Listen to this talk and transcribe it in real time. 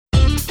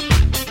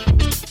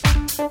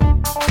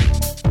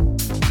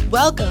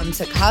Welcome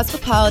to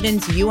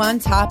Cosmopolitan's You on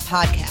Top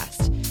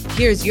podcast.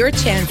 Here's your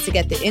chance to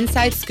get the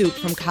inside scoop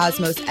from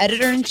Cosmo's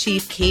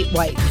editor-in-chief, Kate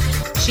White.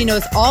 She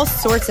knows all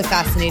sorts of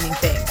fascinating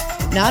things,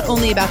 not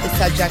only about the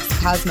subjects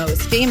Cosmo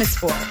is famous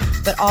for,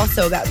 but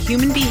also about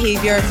human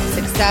behavior,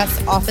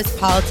 success, office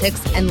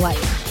politics, and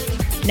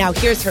life. Now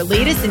here's her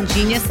latest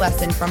ingenious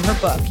lesson from her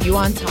book, You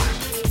on Top: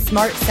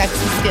 Smart,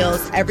 Sexy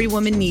Skills Every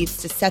Woman Needs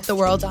to Set the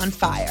World on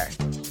Fire.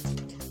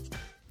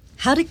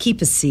 How to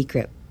keep a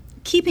secret.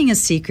 Keeping a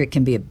secret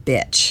can be a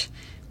bitch.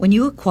 When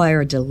you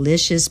acquire a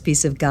delicious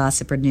piece of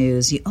gossip or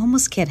news, you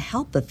almost can't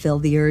help but feel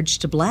the urge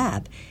to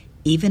blab,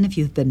 even if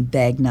you've been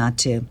begged not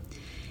to.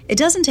 It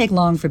doesn't take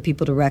long for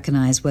people to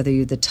recognize whether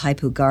you're the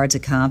type who guards a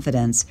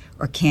confidence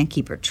or can't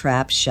keep her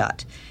trap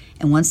shut.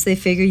 And once they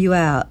figure you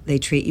out, they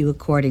treat you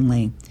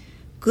accordingly.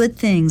 Good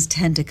things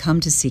tend to come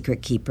to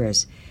secret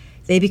keepers.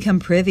 They become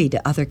privy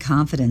to other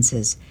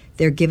confidences.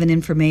 They're given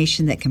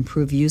information that can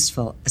prove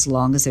useful as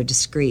long as they're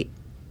discreet.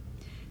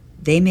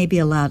 They may be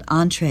allowed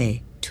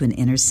entree to an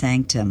inner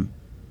sanctum.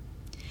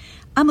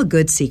 I'm a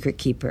good secret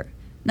keeper,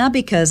 not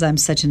because I'm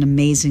such an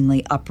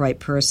amazingly upright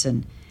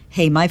person.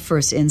 Hey, my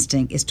first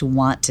instinct is to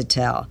want to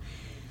tell.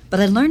 But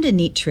I learned a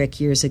neat trick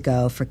years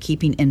ago for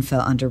keeping info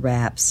under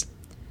wraps.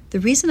 The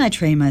reason I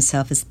trained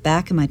myself is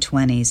back in my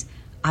 20s,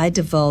 I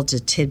divulged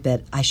a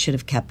tidbit I should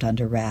have kept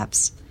under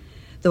wraps.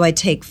 Though I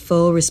take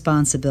full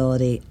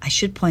responsibility, I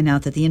should point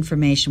out that the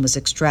information was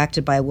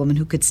extracted by a woman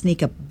who could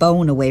sneak a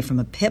bone away from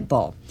a pit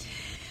bull.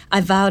 I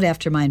vowed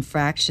after my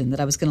infraction that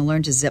I was going to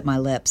learn to zip my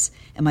lips,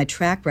 and my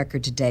track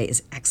record today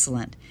is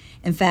excellent.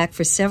 In fact,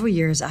 for several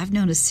years, I've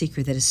known a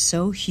secret that is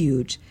so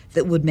huge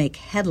that would make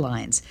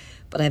headlines,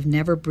 but I've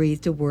never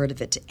breathed a word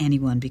of it to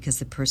anyone because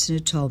the person who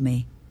told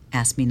me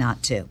asked me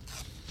not to.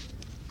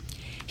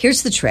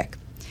 Here's the trick.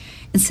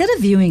 Instead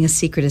of viewing a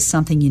secret as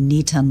something you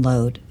need to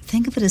unload,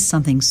 think of it as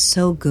something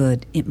so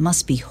good it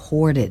must be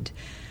hoarded.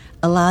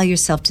 Allow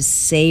yourself to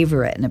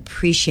savor it and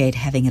appreciate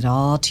having it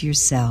all to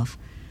yourself.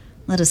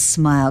 Let a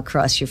smile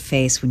cross your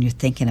face when you're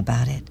thinking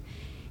about it.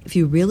 If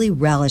you really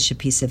relish a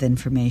piece of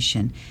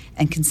information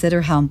and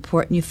consider how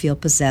important you feel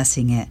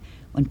possessing it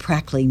when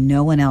practically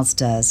no one else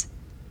does,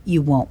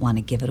 you won't want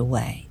to give it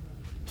away.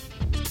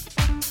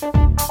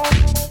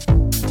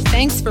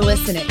 Thanks for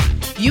listening.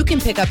 You can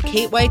pick up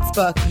Kate White's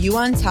book, You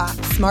on Top: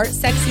 Smart,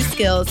 Sexy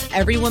Skills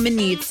Every Woman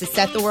Needs to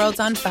Set the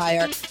World on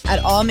Fire at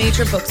all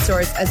major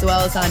bookstores as well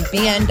as on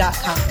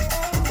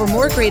bn.com. For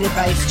more great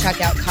advice,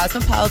 check out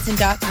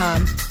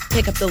cosmopolitan.com,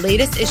 pick up the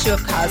latest issue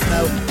of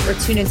Cosmo, or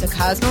tune into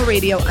Cosmo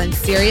Radio on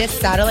Sirius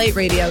Satellite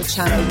Radio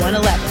Channel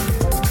 111.